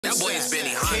That boy is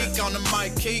Benny Hunter. Keek on the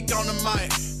mic, Keek on the mic.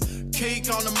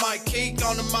 Keek on the mic, Keek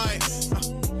on the mic.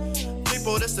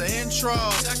 People, this the intro.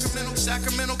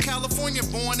 Sacramento, California,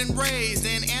 born and raised.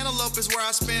 And Antelope is where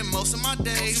I spend most of my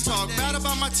days. Talk bad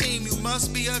about my team, you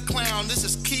must be a clown. This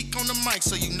is Keek on the mic,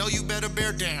 so you know you better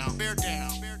bear down. Bear down.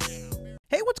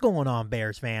 Hey, what's going on,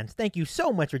 Bears fans? Thank you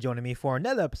so much for joining me for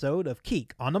another episode of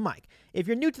Keek on the Mic. If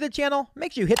you're new to the channel,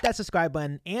 make sure you hit that subscribe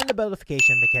button and the bell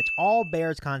notification to catch all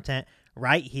Bears content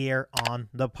right here on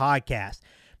the podcast.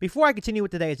 Before I continue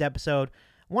with today's episode,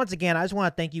 once again, I just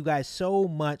want to thank you guys so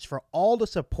much for all the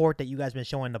support that you guys have been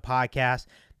showing the podcast.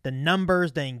 The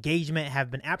numbers, the engagement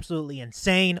have been absolutely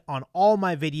insane on all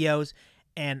my videos,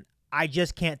 and I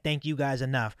just can't thank you guys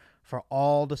enough for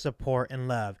all the support and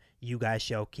love you guys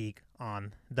show Keek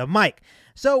on the Mic.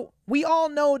 So we all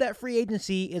know that free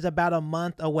agency is about a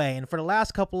month away, and for the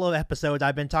last couple of episodes,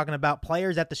 I've been talking about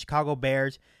players that the Chicago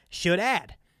Bears should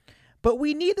add. But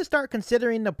we need to start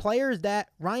considering the players that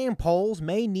Ryan Poles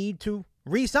may need to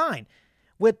re-sign.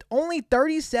 With only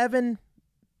 37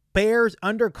 Bears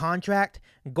under contract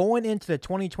going into the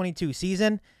 2022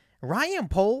 season, Ryan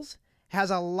Poles has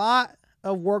a lot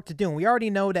of work to do. And we already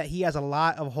know that he has a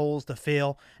lot of holes to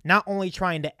fill, not only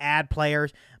trying to add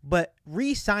players, but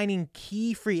re-signing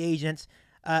key free agents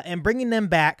and bringing them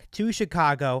back to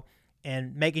Chicago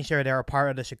and making sure they're a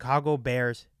part of the Chicago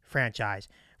Bears franchise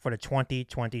for the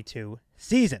 2022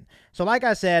 season. So like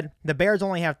I said, the Bears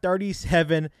only have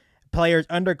 37 players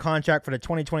under contract for the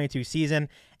 2022 season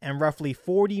and roughly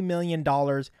 $40 million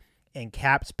in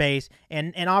cap space.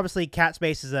 And obviously cap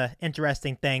space is an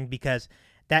interesting thing because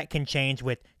that can change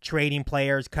with trading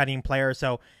players, cutting players.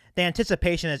 So the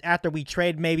anticipation is after we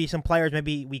trade maybe some players,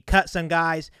 maybe we cut some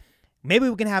guys, maybe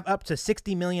we can have up to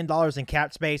 $60 million in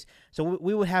cap space. So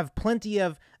we would have plenty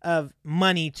of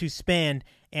money to spend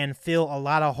and fill a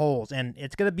lot of holes. And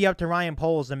it's going to be up to Ryan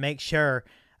Poles to make sure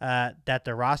that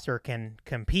the roster can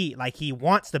compete like he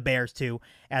wants the Bears to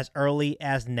as early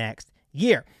as next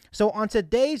year. So on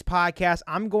today's podcast,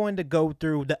 I'm going to go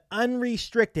through the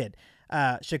unrestricted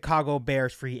Chicago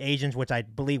Bears free agents, which I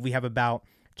believe we have about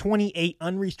 28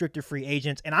 unrestricted free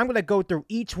agents, and I'm going to go through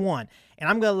each one, and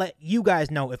I'm going to let you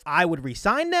guys know if I would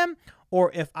re-sign them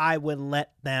or if I would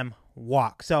let them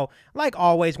walk. So, like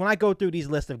always, when I go through these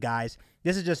lists of guys,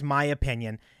 this is just my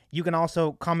opinion. You can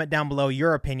also comment down below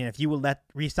your opinion if you would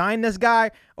re-sign this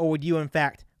guy or would you, in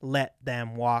fact, let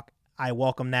them walk. I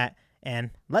welcome that,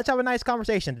 and let's have a nice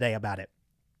conversation today about it.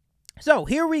 So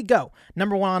here we go.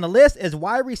 Number one on the list is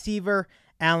wide receiver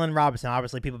Allen Robinson.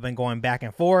 Obviously, people have been going back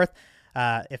and forth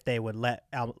if they would let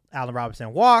Allen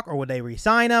Robinson walk or would they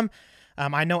re-sign him.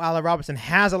 I know Allen Robinson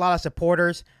has a lot of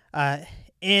supporters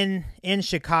in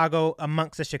Chicago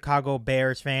amongst the Chicago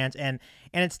Bears fans, and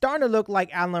it's starting to look like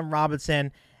Allen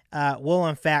Robinson will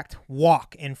in fact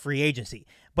walk in free agency.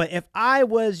 But if I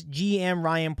was GM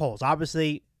Ryan Poles,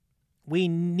 obviously we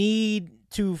need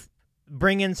to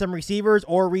bring in some receivers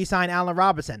or re-sign Allen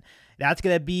Robinson. That's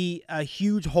going to be a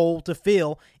huge hole to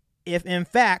fill if, in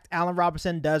fact, Allen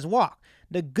Robinson does walk.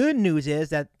 The good news is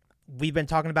that we've been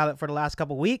talking about it for the last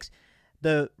couple of weeks.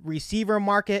 The receiver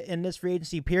market in this free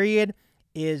agency period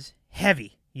is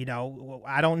heavy. You know,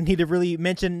 I don't need to really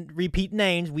repeat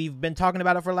names. We've been talking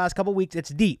about it for the last couple of weeks. It's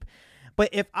deep. But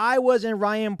if I was in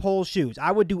Ryan Poles' shoes,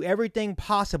 I would do everything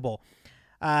possible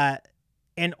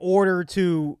in order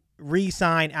to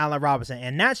re-sign Allen Robinson.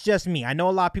 And that's just me. I know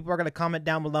a lot of people are going to comment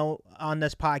down below on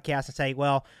this podcast and say,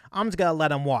 well, I'm just going to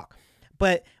let him walk.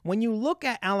 But when you look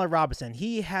at Allen Robinson,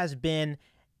 he has been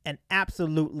an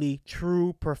absolutely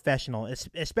true professional,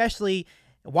 especially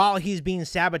while he's being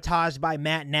sabotaged by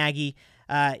Matt Nagy.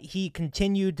 He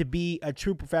continued to be a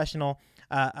true professional,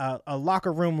 a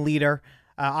locker room leader.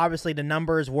 Obviously, the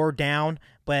numbers were down,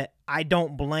 but I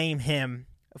don't blame him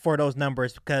for those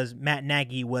numbers because Matt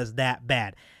Nagy was that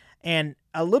bad. And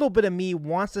a little bit of me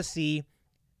wants to see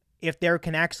if there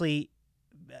can actually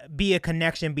be a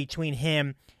connection between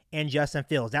him and Justin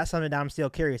Fields. That's something that I'm still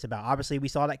curious about. Obviously, we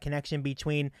saw that connection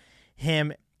between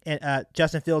him and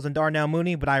Justin Fields and Darnell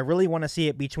Mooney, but I really want to see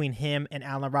it between him and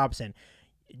Allen Robinson.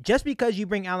 Just because you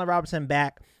bring Allen Robinson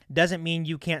back doesn't mean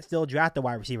you can't still draft the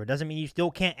wide receiver. Doesn't mean you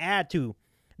still can't add to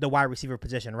the wide receiver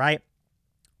position, right?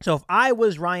 So if I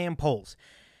was Ryan Poles,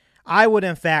 I would,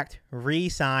 in fact,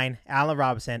 re-sign Allen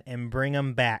Robinson and bring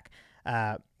him back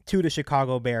to the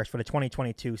Chicago Bears for the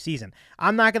 2022 season.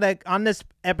 I'm not going to, on this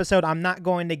episode, I'm not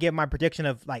going to give my prediction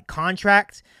of like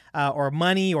contracts or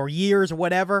money or years or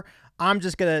whatever. I'm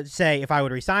just going to say if I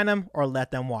would re-sign them or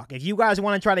let them walk. If you guys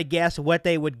want to try to guess what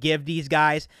they would give these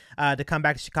guys to come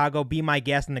back to Chicago, be my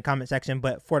guest in the comment section.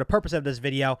 But for the purpose of this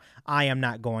video, I am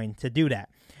not going to do that.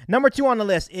 Number 2 on the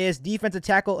list is defensive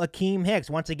tackle Akeem Hicks.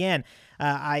 Once again,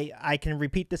 I can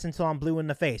repeat this until I'm blue in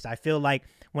the face. I feel like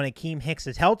when Akeem Hicks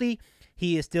is healthy,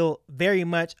 he is still very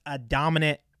much a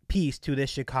dominant piece to this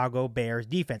Chicago Bears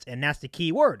defense. And that's the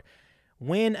key word.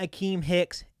 When Akeem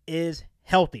Hicks is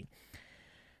healthy.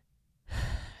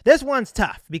 This one's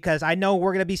tough because I know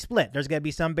we're going to be split. There's going to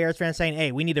be some Bears fans saying,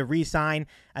 hey, we need to re-sign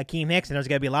Akeem Hicks. And there's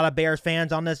going to be a lot of Bears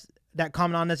fans on this that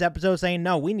comment on this episode saying,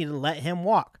 no, we need to let him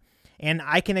walk. And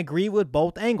I can agree with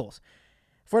both angles.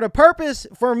 For the purpose,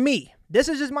 for me, this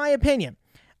is just my opinion.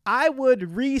 I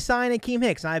would re-sign Akeem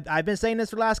Hicks. I've been saying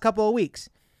this for the last couple of weeks.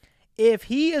 If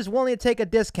he is willing to take a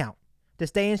discount to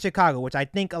stay in Chicago, which I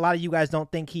think a lot of you guys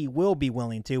don't think he will be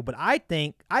willing to, but I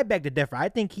beg to differ. I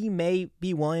think he may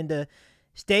be willing to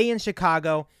stay in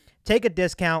Chicago, take a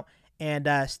discount, and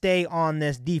stay on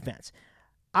this defense.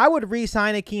 I would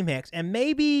re-sign Akeem Hicks, and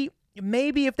maybe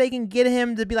if they can get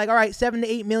him to be like, all right, 7 to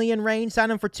 8 million range,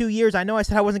 sign him for 2 years. I know I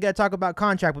said I wasn't going to talk about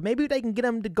contract, but maybe if they can get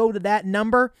him to go to that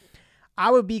number,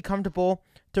 I would be comfortable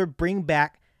to bring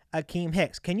back Akeem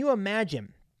Hicks. Can you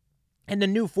imagine in the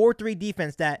new 4-3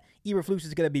 defense that Eberflus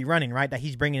is going to be running, right, that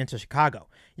he's bringing into Chicago?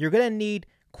 You're going to need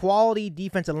quality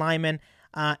defensive linemen,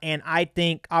 and I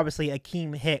think, obviously,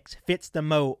 Akeem Hicks fits the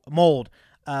mold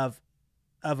of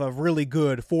a really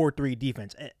good 4-3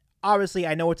 defense. Obviously,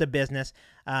 I know it's a business.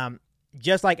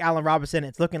 Just like Allen Robinson,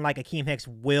 it's looking like Akeem Hicks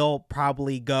will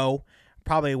probably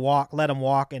walk, let him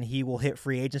walk, and he will hit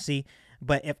free agency.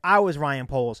 But if I was Ryan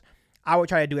Poles, I would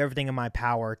try to do everything in my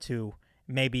power to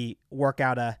maybe work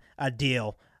out a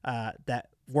deal that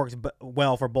works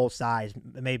well for both sides.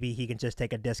 Maybe he can just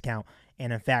take a discount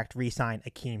and, in fact, re-sign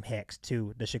Akeem Hicks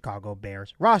to the Chicago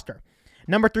Bears roster.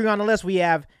 Number 3 on the list, we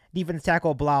have defensive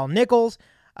tackle Bilal Nichols.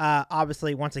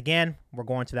 Obviously, once again, we're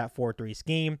going to that 4-3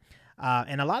 scheme.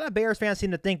 And a lot of Bears fans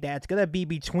seem to think that it's going to be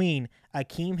between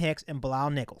Akeem Hicks and Bilal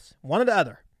Nichols. One or the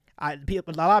other. A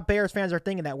lot of Bears fans are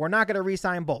thinking that we're not going to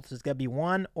re-sign both. It's going to be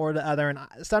one or the other, and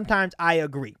sometimes I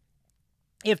agree.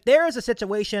 If there is a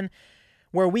situation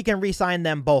where we can re-sign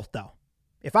them both, though,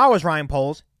 if I was Ryan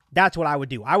Poles, that's what I would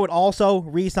do. I would also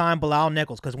re-sign Bilal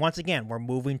Nichols because, once again, we're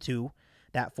moving to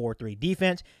that 4-3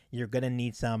 defense. You're going to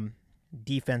need some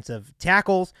defensive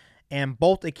tackles, and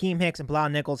both Akeem Hicks and Bilal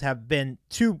Nichols have been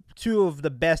two of the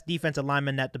best defensive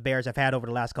linemen that the Bears have had over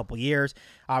the last couple of years.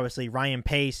 Obviously, Ryan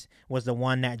Pace was the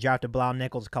one that drafted Bilal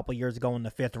Nichols a couple of years ago in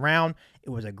the 5th round. It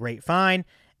was a great find,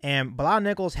 and Bilal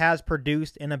Nichols has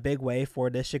produced in a big way for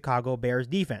this Chicago Bears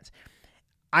defense.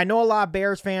 I know a lot of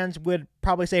Bears fans would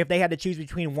probably say if they had to choose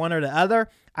between one or the other,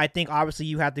 I think obviously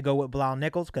you have to go with Bilal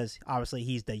Nichols because obviously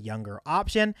he's the younger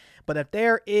option. But if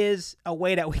there is a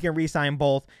way that we can re-sign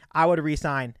both, I would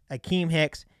re-sign Akeem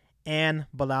Hicks and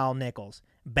Bilal Nichols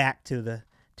back to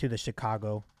the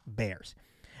Chicago Bears.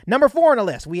 Number 4 on the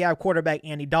list, we have quarterback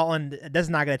Andy Dalton. This is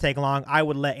not going to take long. I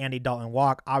would let Andy Dalton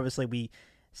walk. Obviously, we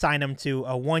signed him to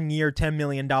a 1-year, $10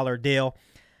 million deal.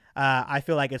 I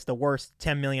feel like it's the worst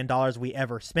 $10 million we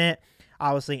ever spent.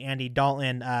 Obviously, Andy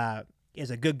Dalton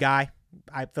is a good guy.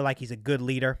 I feel like he's a good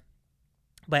leader.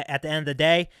 But at the end of the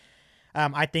day,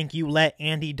 I think you let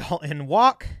Andy Dalton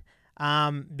walk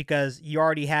because you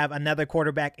already have another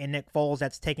quarterback in Nick Foles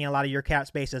that's taking a lot of your cap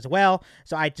space as well.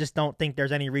 So I just don't think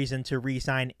there's any reason to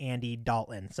re-sign Andy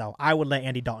Dalton. So I would let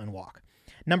Andy Dalton walk.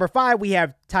 Number 5, we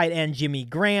have tight end Jimmy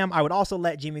Graham. I would also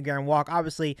let Jimmy Graham walk.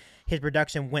 Obviously, his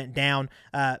production went down.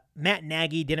 Matt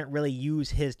Nagy didn't really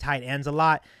use his tight ends a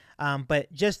lot.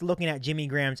 But just looking at Jimmy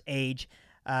Graham's age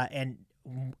and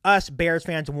us Bears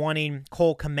fans wanting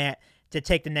Cole Kmet to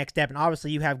take the next step. And obviously,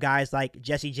 you have guys like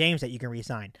Jesse James that you can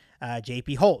re-sign.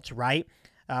 J.P. Holtz, right?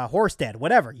 Horsted,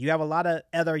 whatever. You have a lot of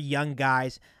other young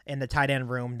guys in the tight end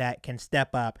room that can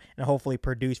step up and hopefully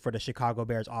produce for the Chicago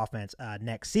Bears offense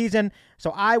next season.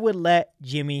 So I would let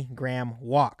Jimmy Graham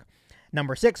walk.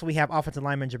 Number 6, we have offensive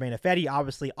lineman Jermaine Ifedi.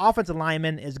 Obviously, offensive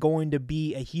lineman is going to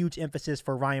be a huge emphasis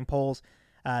for Ryan Poles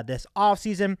this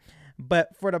offseason.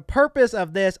 But for the purpose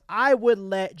of this, I would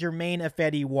let Jermaine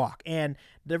Ifedi walk. And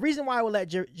the reason why I would let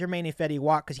Jermaine Ifedi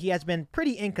walk, because he has been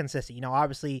pretty inconsistent. You know,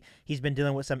 obviously, he's been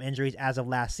dealing with some injuries as of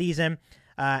last season.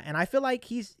 And I feel like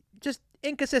he's just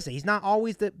inconsistent. He's not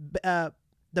always the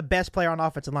best player on the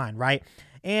offensive line, right?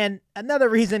 And another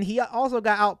reason, he also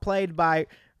got outplayed by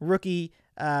rookie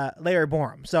Larry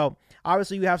Borum. So,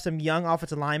 obviously, you have some young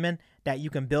offensive linemen that you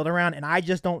can build around. And I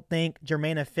just don't think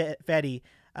Jermaine Ifedi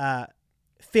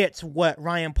fits what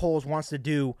Ryan Poles wants to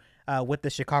do with the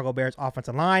Chicago Bears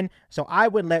offensive line. So I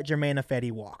would let Jermaine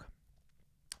Ifedi walk.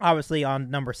 Obviously, on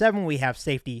number 7, we have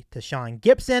safety Tashawn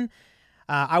Gibson.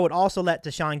 I would also let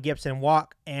Tashawn Gibson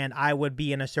walk, and I would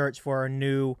be in a search for a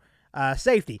new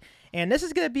safety. And this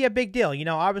is going to be a big deal. You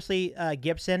know, obviously,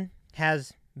 Gibson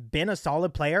has been a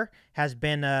solid player, has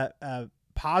been a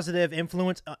positive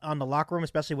influence on the locker room,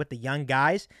 especially with the young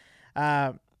guys.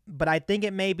 But I think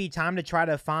it may be time to try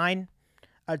to find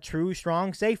a true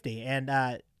strong safety. And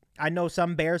I know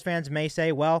some Bears fans may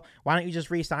say, well, why don't you just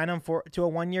re-sign him to a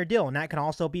 1-year deal? And that can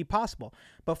also be possible.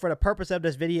 But for the purpose of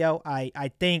this video,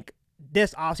 I think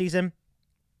this offseason,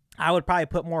 I would probably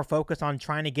put more focus on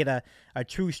trying to get a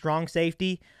true strong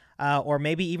safety, or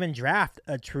maybe even draft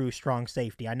a true strong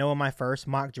safety. I know in my first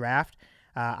mock draft,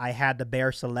 I had the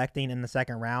Bears selecting in the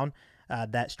 2nd round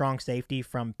that strong safety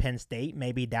from Penn State.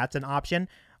 Maybe that's an option.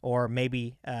 Or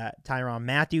maybe Tyrann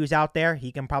Mathieu out there.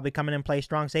 He can probably come in and play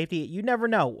strong safety. You never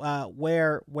know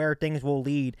where things will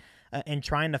lead in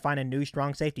trying to find a new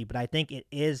strong safety. But I think it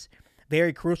is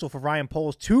very crucial for Ryan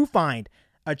Poles to find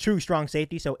a true strong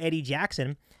safety so Eddie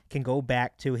Jackson can go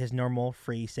back to his normal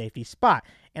free safety spot.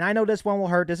 And I know this one will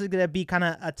hurt. This is going to be kind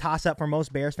of a toss-up for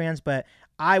most Bears fans, but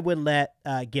I would let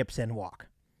Gibson walk.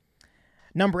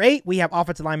 Number 8, we have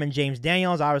offensive lineman James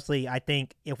Daniels. Obviously, I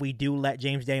think if we do let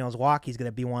James Daniels walk, he's going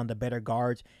to be one of the better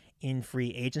guards in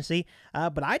free agency.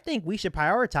 But I think we should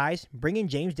prioritize bringing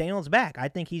James Daniels back. I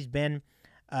think he's been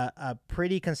a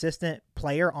pretty consistent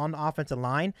player on the offensive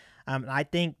line. And I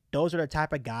think those are the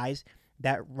type of guys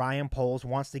that Ryan Poles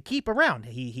wants to keep around.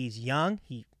 He's young.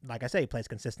 Like I say, he plays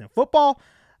consistent football.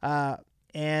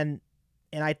 And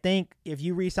I think if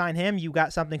you re-sign him, you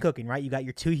got something cooking, right? You got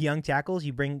your 2 young tackles.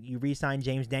 You re-sign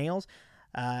James Daniels.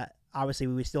 Obviously,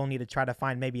 we still need to try to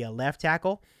find maybe a left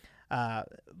tackle.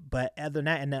 But other than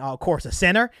that, and then, of course, a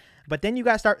center. But then you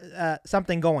got to start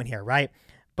something going here, right?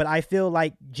 But I feel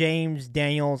like James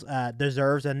Daniels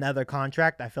deserves another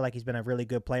contract. I feel like he's been a really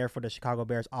good player for the Chicago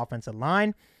Bears offensive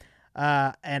line.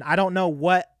 And I don't know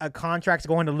what a contract's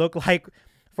going to look like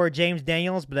for James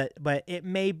Daniels, but it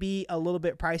may be a little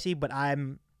bit pricey, but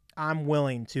I'm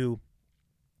willing to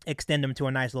extend him to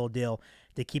a nice little deal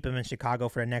to keep him in Chicago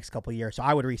for the next couple of years. So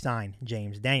I would re-sign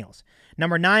James Daniels.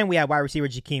 Number 9, we have wide receiver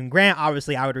Jakeem Grant.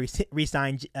 Obviously, I would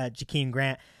re-sign Jakeem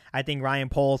Grant. I think Ryan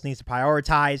Poles needs to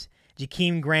prioritize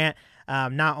Jakeem Grant,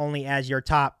 not only as your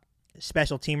top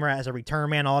special teamer, as a return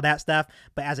man, all that stuff,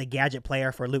 but as a gadget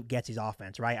player for Luke Getsy's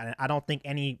offense, right? I don't think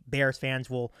any Bears fans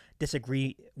will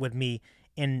disagree with me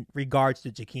in regards to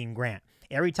Jakeem Grant.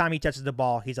 Every time he touches the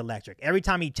ball, he's electric. Every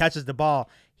time he touches the ball,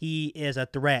 he is a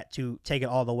threat to take it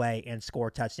all the way and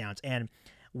score touchdowns. And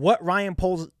what Ryan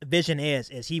Poles' vision is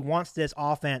he wants this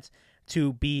offense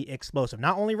to be explosive.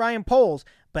 Not only Ryan Poles,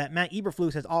 but Matt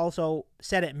Eberflus has also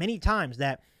said it many times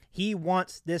that he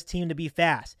wants this team to be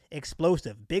fast,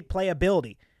 explosive, big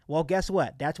playability. Well, guess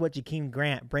what? That's what Jakeem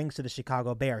Grant brings to the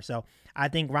Chicago Bears. So I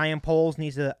think Ryan Poles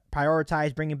needs to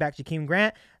prioritize bringing back Jakeem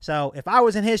Grant. So if I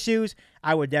was in his shoes,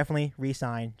 I would definitely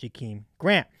re-sign Jakeem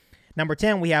Grant. Number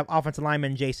 10, we have offensive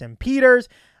lineman Jason Peters.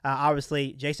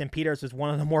 Obviously, Jason Peters was one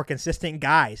of the more consistent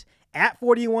guys at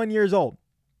 41 years old.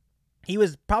 He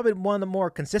was probably one of the more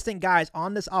consistent guys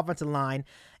on this offensive line,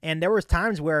 and there was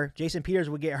times where Jason Peters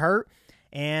would get hurt,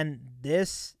 and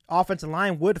this offensive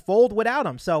line would fold without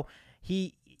him. So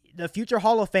the future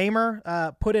Hall of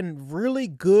Famer, put in really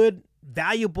good,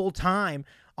 valuable time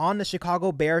on the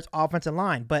Chicago Bears offensive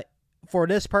line. But for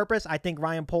this purpose, I think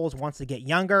Ryan Poles wants to get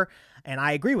younger, and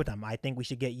I agree with him. I think we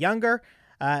should get younger.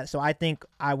 So I think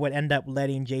I would end up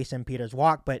letting Jason Peters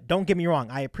walk. But don't get me wrong.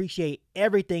 I appreciate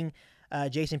everything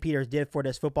Jason Peters did for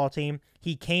this football team.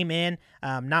 He came in.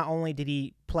 Not only did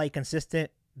he play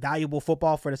consistent, valuable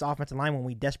football for this offensive line when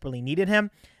we desperately needed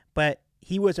him, but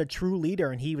he was a true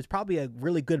leader, and he was probably a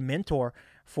really good mentor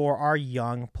for our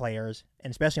young players,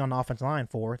 and especially on the offensive line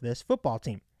for this football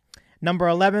team. Number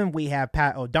 11, we have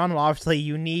Pat O'Donnell. Obviously,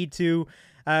 you need to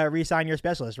re-sign your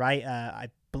specialist, right? I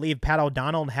believe Pat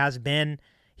O'Donnell has been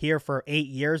here for 8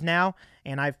 years now,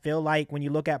 and I feel like when you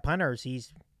look at punters,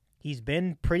 he's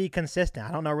been pretty consistent.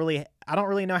 I don't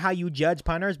really know how you judge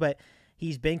punters, but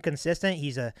he's been consistent.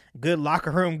 He's a good locker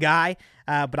room guy.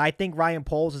 But I think Ryan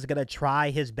Poles is going to try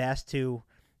his best to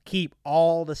keep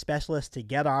all the specialists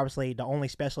together. Obviously, the only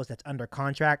specialist that's under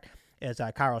contract is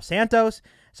Cairo Santos.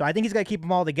 So I think he's going to keep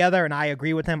them all together, and I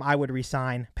agree with him. I would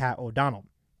re-sign Pat O'Donnell.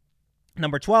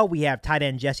 Number 12, we have tight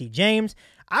end Jesse James.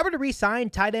 I would re-sign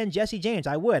tight end Jesse James.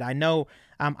 I would. I know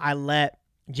I let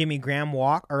Jimmy Graham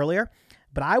walk earlier,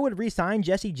 but I would re-sign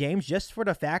Jesse James just for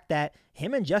the fact that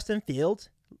him and Justin Fields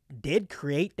did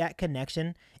create that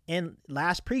connection in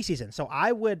last preseason. So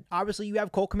I would, obviously you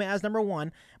have Cole Kmet as number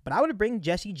 1, but I would bring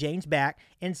Jesse James back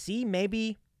and see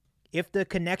maybe if the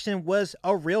connection was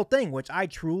a real thing, which I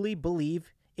truly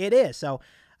believe it is. So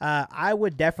I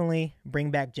would definitely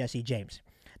bring back Jesse James.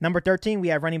 Number 13, we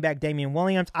have running back Damian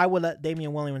Williams. I would let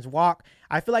Damian Williams walk.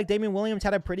 I feel like Damian Williams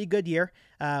had a pretty good year.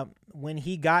 When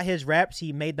he got his reps,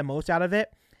 he made the most out of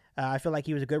it. I feel like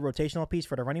he was a good rotational piece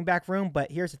for the running back room,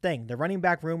 but here's the thing. The running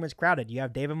back room is crowded. You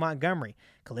have David Montgomery,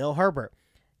 Khalil Herbert,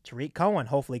 Tariq Cohen,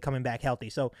 hopefully coming back healthy.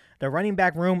 So the running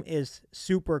back room is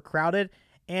super crowded,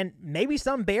 and maybe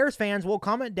some Bears fans will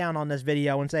comment down on this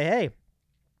video and say, hey,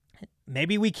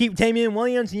 maybe we keep Damian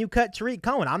Williams and you cut Tariq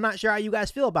Cohen. I'm not sure how you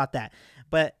guys feel about that.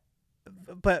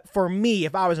 But for me,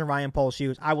 if I was in Ryan Poles'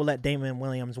 shoes, I would let Damian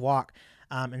Williams walk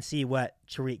and see what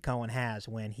Tariq Cohen has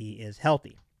when he is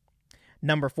healthy.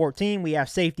 Number 14, we have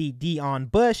safety Deon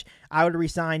Bush. I would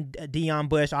resign Deon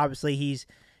Bush. Obviously,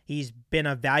 he's been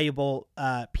a valuable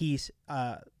piece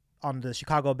on the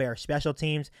Chicago Bears special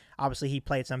teams. Obviously, he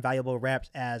played some valuable reps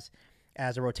as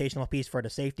a rotational piece for the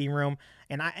safety room.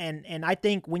 And I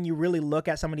think when you really look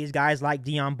at some of these guys like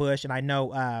Deon Bush, and I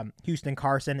know Houston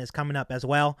Carson is coming up as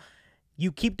well,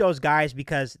 you keep those guys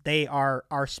because they are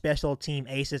our special team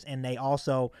aces, and they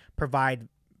also provide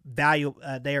value.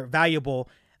 They are valuable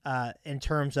in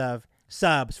terms of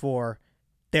subs for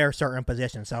their certain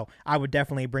positions. So I would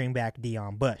definitely bring back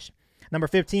Deon Bush. Number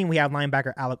 15, we have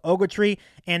linebacker Alec Ogletree.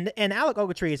 And Alec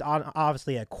Ogletree is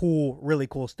obviously a really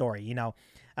cool story. You know,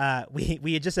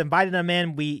 we had just invited him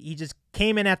in. He just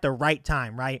came in at the right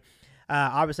time, right?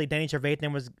 Obviously, Danny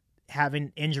Trevathan was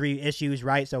having injury issues,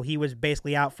 right? So he was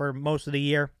basically out for most of the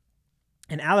year.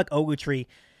 And Alec Ogletree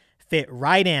fit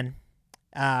right in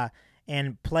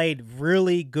and played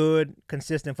really good,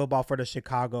 consistent football for the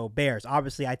Chicago Bears.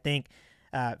 Obviously, I think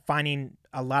finding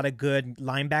a lot of good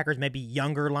linebackers, maybe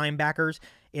younger linebackers,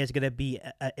 is going to be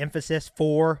an emphasis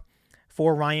for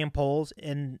Ryan Poles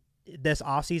in this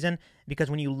offseason, because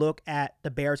when you look at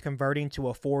the Bears converting to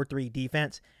a 4-3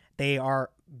 defense, they are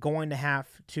going to have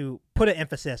to put an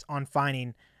emphasis on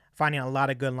finding a lot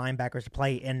of good linebackers to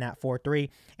play in that 4-3.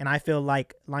 And I feel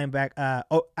like Alec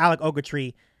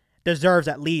Ogletree deserves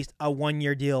at least a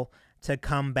 1-year deal to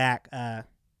come back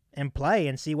and play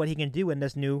and see what he can do in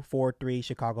this new 4-3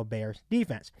 Chicago Bears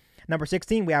defense. Number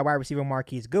 16, we have wide receiver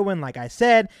Marquise Goodwin. Like I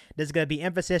said, there's going to be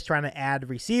emphasis trying to add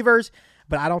receivers,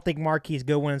 but I don't think Marquise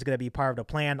Goodwin is going to be part of the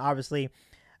plan. Obviously,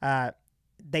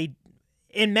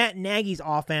 in Matt Nagy's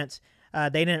offense,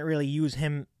 they didn't really use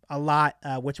him a lot,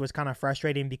 which was kind of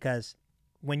frustrating, because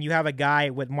when you have a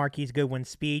guy with Marquise Goodwin's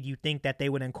speed, you think that they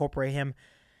would incorporate him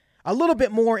a little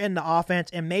bit more in the offense.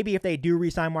 And maybe if they do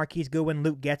re-sign Marquise Goodwin,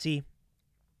 Luke Getsy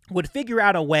would figure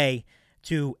out a way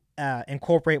to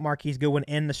incorporate Marquise Goodwin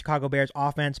in the Chicago Bears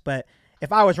offense. But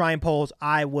if I was Ryan Poles,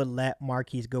 I would let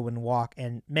Marquise Goodwin walk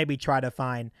and maybe try to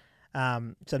find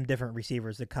some different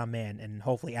receivers to come in and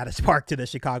hopefully add a spark to the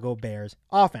Chicago Bears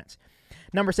offense.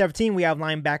 Number 17, we have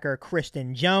linebacker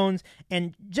Christian Jones.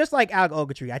 And just like Alec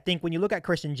Ogletree, I think when you look at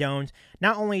Christian Jones,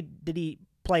 not only did he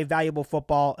play valuable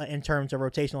football in terms of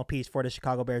rotational piece for the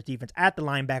Chicago Bears defense at the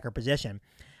linebacker position,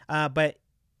 but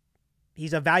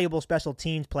he's a valuable special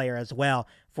teams player as well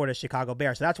for the Chicago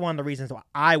Bears. So that's one of the reasons why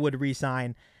I would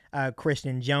re-sign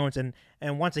Christian Jones. And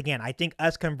once again, I think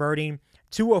us converting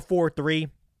to a 4-3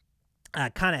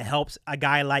 kind of helps a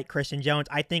guy like Christian Jones.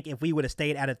 I think if we would have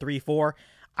stayed at a 3-4,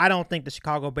 I don't think the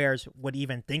Chicago Bears would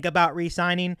even think about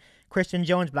re-signing Christian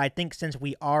Jones. But I think since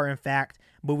we are, in fact,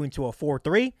 moving to a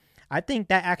 4-3, I think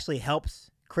that actually helps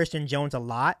Christian Jones a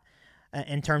lot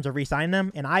in terms of re-signing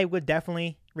them. And I would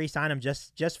definitely re-sign him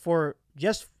just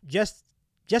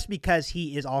because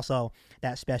he is also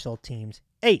that special teams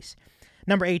ace.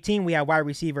 Number 18, we have wide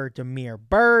receiver Damiere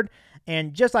Byrd.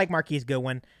 And just like Marquise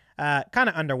Goodwin, kind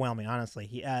of underwhelming,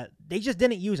 honestly. They just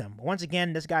didn't use him. Once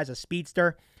again, this guy's a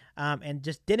speedster, and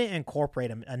just didn't incorporate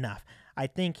him enough. I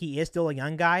think he is still a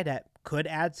young guy that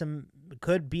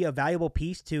could be a valuable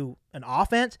piece to an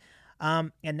offense.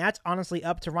 And that's honestly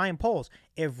up to Ryan Poles.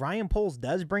 If Ryan Poles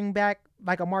does bring back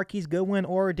like a Marquise Goodwin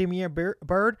or a Damiere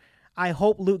Byrd, I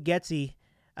hope Luke Getsy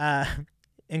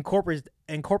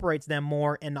incorporates them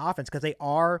more in the offense, because they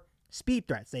are speed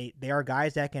threats. They are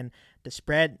guys that can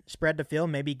spread the field,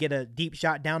 maybe get a deep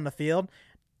shot down the field.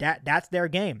 That's their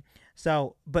game.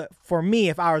 So, but for me,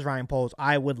 if I was Ryan Poles,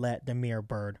 I would let Damiere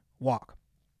Byrd walk.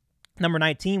 Number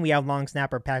 19, we have long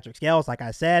snapper Patrick Scales. Like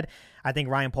I said, I think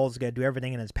Ryan Poles is going to do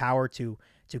everything in his power to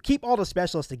keep all the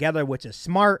specialists together, which is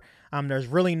smart. There's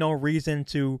really no reason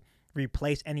to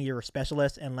replace any of your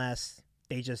specialists unless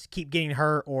they just keep getting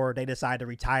hurt or they decide to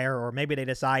retire or maybe they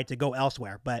decide to go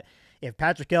elsewhere. But if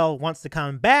Patrick Scales wants to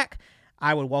come back,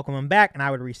 I would welcome him back, and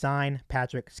I would re-sign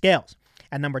Patrick Scales.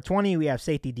 At number 20, we have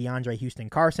safety DeAndre Houston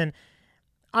Carson.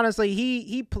 honestly,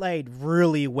 he played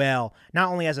really well, not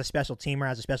only as a special teamer,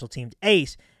 as a special teams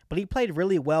ace, but he played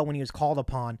really well when he was called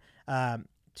upon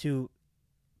to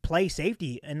play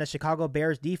safety in the Chicago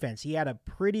Bears defense. He had a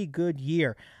pretty good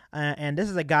year, and this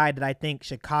is a guy that I think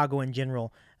Chicago in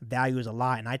general values a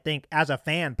lot. And I think as a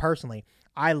fan personally,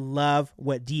 I love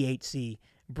what DHC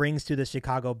brings to the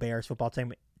Chicago Bears football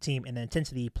team and the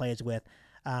intensity he plays with.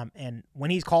 And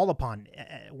when he's called upon,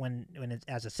 when it's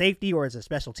as a safety or as a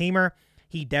special teamer,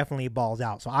 he definitely balls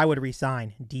out. So I would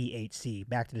re-sign DHC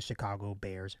back to the Chicago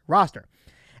Bears roster.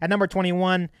 At number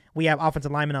 21, we have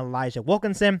offensive lineman Elijah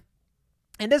Wilkinson.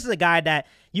 And this is a guy that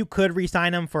you could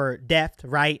re-sign him for depth,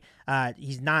 right?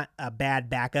 He's not a bad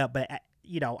backup, but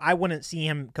I wouldn't see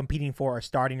him competing for a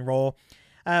starting role.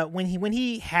 When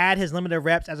he had his limited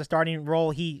reps as a starting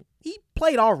role, he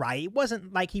played all right. It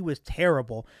wasn't like he was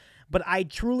terrible, but I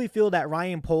truly feel that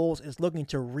Ryan Poles is looking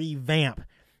to revamp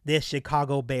this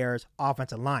Chicago Bears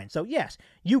offensive line. So yes,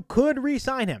 you could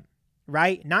re-sign him,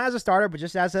 right? Not as a starter, but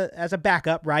just as a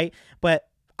backup, right? But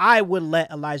I would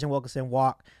let Elijah Wilkinson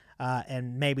walk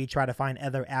and maybe try to find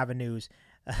other avenues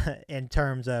in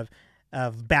terms of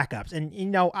backups.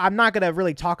 And, I'm not going to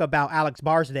really talk about Alex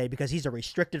Bars today because he's a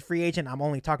restricted free agent. I'm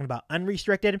only talking about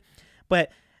unrestricted.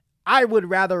 But I would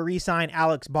rather re-sign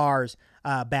Alex Bars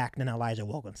back than Elijah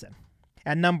Wilkinson.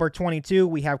 At number 22,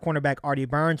 we have cornerback Artie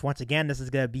Burns. Once again, this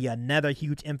is going to be another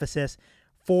huge emphasis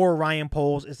for Ryan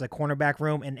Poles is the cornerback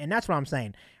room. And that's what I'm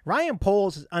saying. Ryan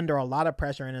Poles is under a lot of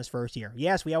pressure in his first year.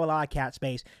 Yes, we have a lot of cap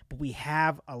space, but we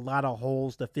have a lot of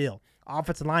holes to fill.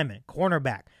 Offensive lineman,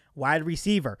 cornerback, wide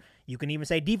receiver. You can even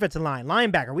say defensive line,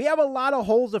 linebacker. We have a lot of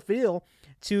holes to fill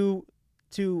to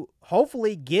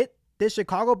hopefully get this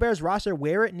Chicago Bears roster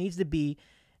where it needs to be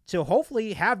to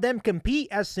hopefully have them compete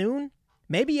as soon,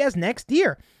 maybe as next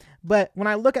year. But when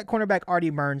I look at cornerback Artie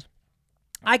Burns,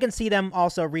 I can see them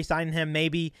also re-signing him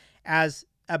maybe as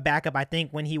a backup. I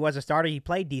think when he was a starter, he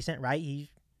played decent, right? He's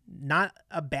not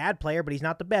a bad player, but he's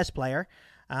not the best player.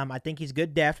 I think he's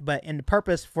good depth, but in the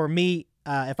purpose for me,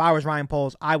 if I was Ryan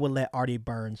Poles, I would let Artie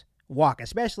Burns walk,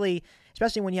 especially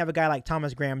when you have a guy like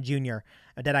Thomas Graham Jr.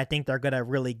 that I think they're going to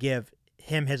really give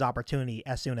him his opportunity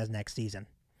as soon as next season.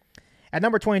 At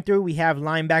number 23, we have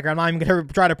linebacker. I'm not even going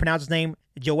to try to pronounce his name.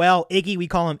 Joel Iggy. We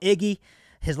call him Iggy.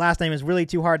 His last name is really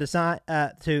too hard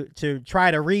to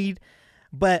try to read,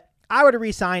 but I would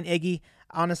re-sign Iggy.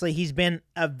 Honestly, he's been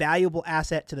a valuable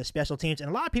asset to the special teams, and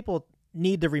a lot of people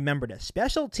need to remember this.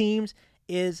 Special teams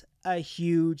is a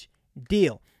huge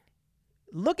deal.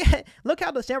 Look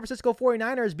how the San Francisco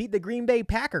 49ers beat the Green Bay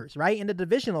Packers, right, in the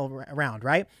divisional round,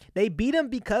 right? They beat them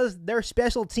because their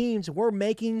special teams were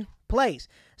making plays.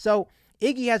 So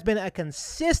Iggy has been a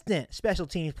consistent special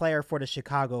teams player for the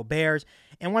Chicago Bears.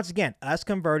 And once again, us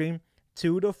converting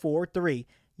 2 to 4-3,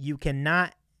 you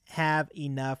cannot have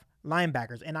enough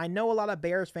linebackers. And I know a lot of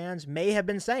Bears fans may have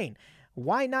been saying,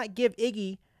 why not give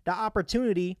Iggy the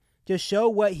opportunity to show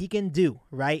what he can do,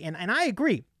 right? And I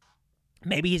agree.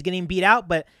 Maybe he's getting beat out,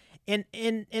 but in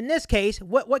this case,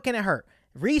 what can it hurt?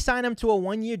 Re-sign him to a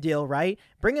one-year deal, right?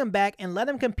 Bring him back and let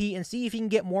him compete and see if he can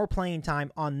get more playing time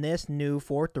on this new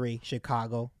 4-3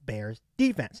 Chicago Bears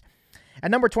defense. At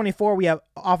number 24, we have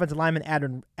offensive lineman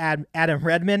Adam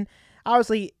Redmond.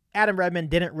 Obviously, Adam Redmond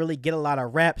didn't really get a lot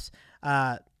of reps.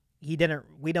 We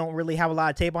don't really have a lot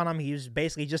of tape on him. He was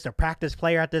basically just a practice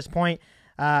player at this point.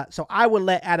 So I would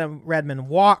let Adam Redmond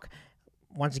walk.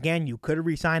 Once again, you could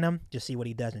re-sign him, just see what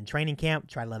he does in training camp,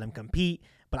 try to let him compete,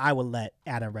 but I would let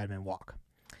Adam Redmond walk.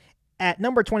 At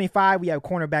number 25, we have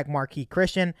cornerback Marquis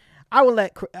Christian. I would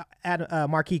let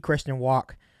Marquis Christian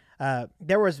walk.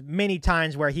 There was many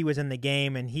times where he was in the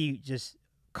game and he just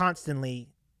constantly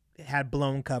had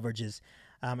blown coverages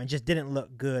and just didn't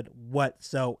look good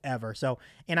whatsoever.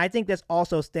 And I think this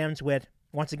also stems with,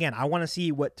 once again, I want to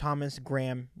see what Thomas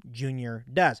Graham Jr.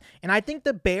 does. And I think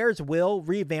the Bears will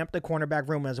revamp the cornerback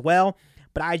room as well,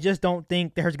 but I just don't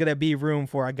think there's going to be room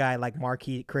for a guy like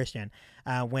Marquis Christian.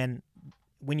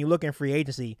 When you look in free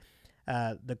agency,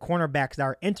 the cornerbacks that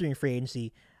are entering free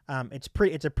agency,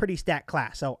 it's a pretty stacked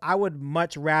class. So I would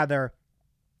much rather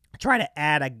try to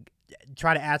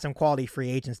add some quality free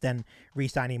agents than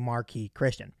re-signing Marquis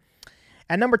Christian.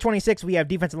 At number 26, we have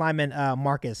defensive lineman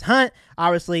Marcus Hunt.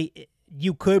 Obviously,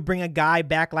 you could bring a guy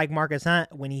back like Marcus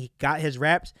Hunt when he got his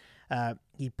reps.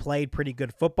 He played pretty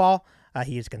good football.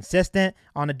 He is consistent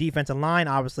on the defensive line.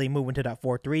 Obviously, moving to that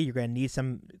 4-3, you're going to need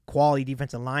some quality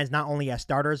defensive lines, not only as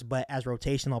starters, but as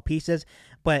rotational pieces.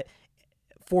 But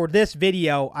for this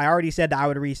video, I already said that I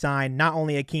would re-sign not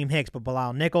only Akeem Hicks, but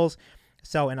Bilal Nichols.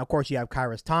 So, and of course, you have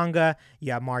Kairos Tonga,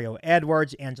 you have Mario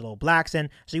Edwards, Angelo Blackson.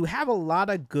 So you have a lot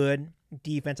of good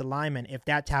defensive lineman if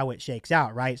that's how it shakes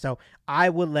out, right? So I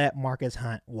would let Marcus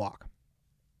Hunt walk.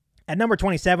 At number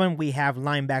 27, we have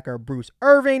linebacker Bruce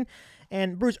Irvin.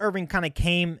 And Bruce Irvin kind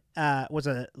of was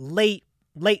a late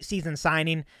season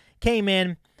signing, came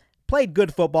in, played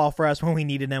good football for us when we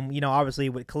needed them. Obviously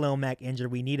with Khalil Mack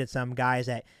injured, we needed some guys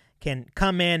that can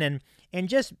come in and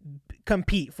just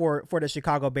compete for the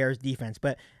Chicago Bears defense.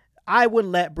 But I would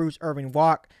let Bruce Irvin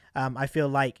walk. I feel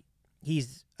like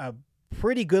he's a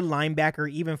pretty good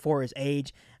linebacker even for his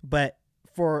age. But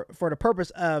for the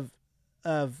purpose of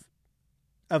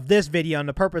this video and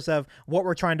the purpose of what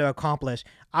we're trying to accomplish,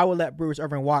 I will let Bruce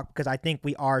Irvin walk because I think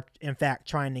we are, in fact,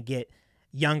 trying to get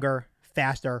younger,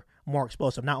 faster, more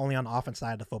explosive, not only on the offensive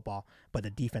side of the football, but the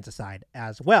defensive side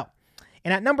as well.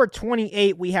 And at number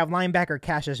 28, we have linebacker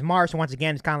Cassius Marsh. Once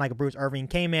again, it's kind of like Bruce Irvin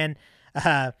came in,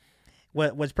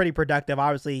 was pretty productive.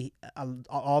 Obviously,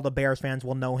 all the Bears fans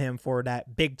will know him for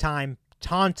that big-time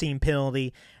taunting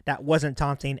penalty that wasn't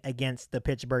taunting against the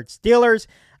Pittsburgh Steelers.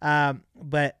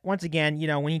 But once again,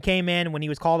 when he came in, when he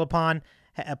was called upon,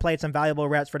 played some valuable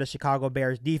reps for the Chicago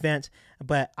Bears defense.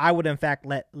 But I would, in fact,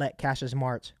 let Cassius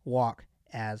Marsh walk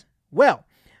as well.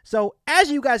 So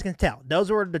as you guys can tell, those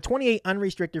were the 28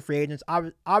 unrestricted free agents.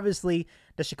 Obviously,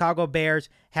 the Chicago Bears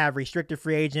have restricted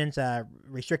free agents,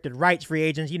 restricted rights free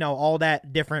agents, all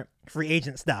that different free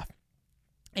agent stuff.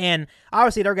 And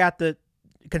obviously, they're got to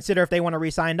consider if they want to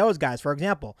re-sign those guys. For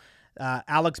example,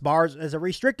 Alex Bars is a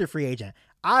restricted free agent.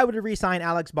 I would re-sign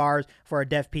Alex Bars for a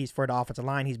depth piece for the offensive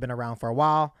line. He's been around for a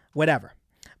while, whatever.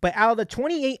 But out of the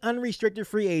 28 unrestricted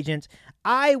free agents,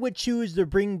 I would choose to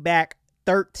bring back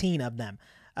 13 of them.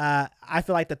 I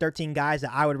feel like the 13 guys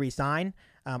that I would re-sign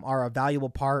are a valuable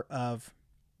part of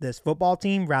this football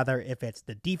team, rather if it's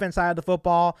the defense side of the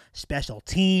football, special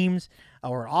teams,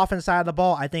 or offense side of the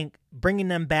ball. I think bringing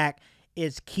them back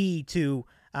is key to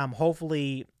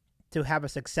hopefully to have a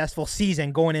successful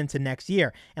season going into next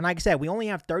year. And like I said, we only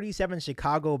have 37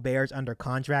 Chicago Bears under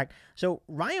contract, so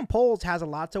Ryan Poles has a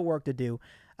lot of work to do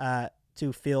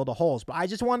to fill the holes. But I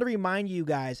just wanted to remind you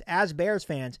guys, as Bears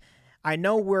fans, I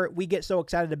know we get so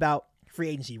excited about free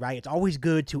agency, right? It's always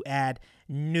good to add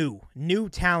new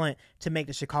talent to make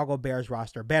the Chicago Bears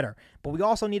roster better. But we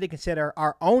also need to consider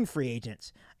our own free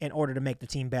agents in order to make the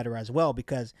team better as well,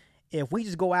 because if we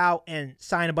just go out and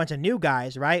sign a bunch of new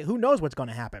guys, right, who knows what's going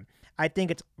to happen? I think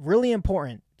it's really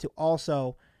important to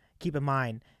also keep in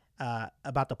mind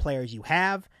about the players you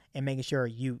have and making sure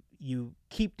you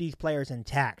keep these players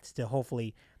intact to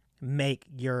hopefully make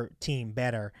your team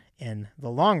better in the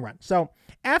long run. So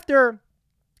after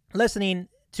listening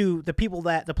to the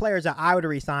players that I would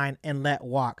resign and let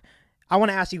walk, I want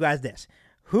to ask you guys this.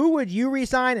 Who would you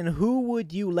resign and who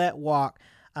would you let walk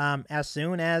as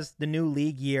soon as the new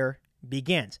league year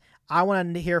begins? I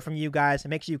want to hear from you guys, and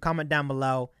make sure you comment down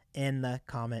below in the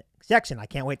comment section. I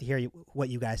can't wait to hear what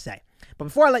you guys say. But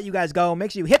before I let you guys go,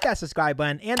 make sure you hit that subscribe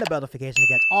button and the bell notification to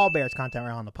get all Bears content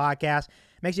around the podcast.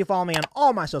 Make sure you follow me on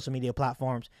all my social media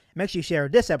platforms. Make sure you share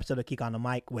this episode of Kick on the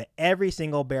Mic with every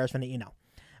single Bears fan that you know.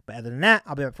 But other than that,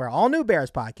 I'll be back for all new Bears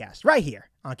podcast right here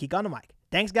on Kick on the Mic.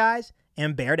 Thanks, guys,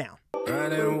 and bear down.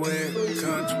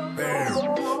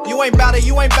 You ain't bout it,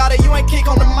 you ain't bout it, you ain't kick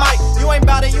on the mic. You ain't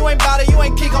bout it, you ain't bout it, you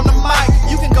ain't kick on the mic.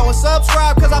 You can go and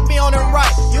subscribe, cause I be on the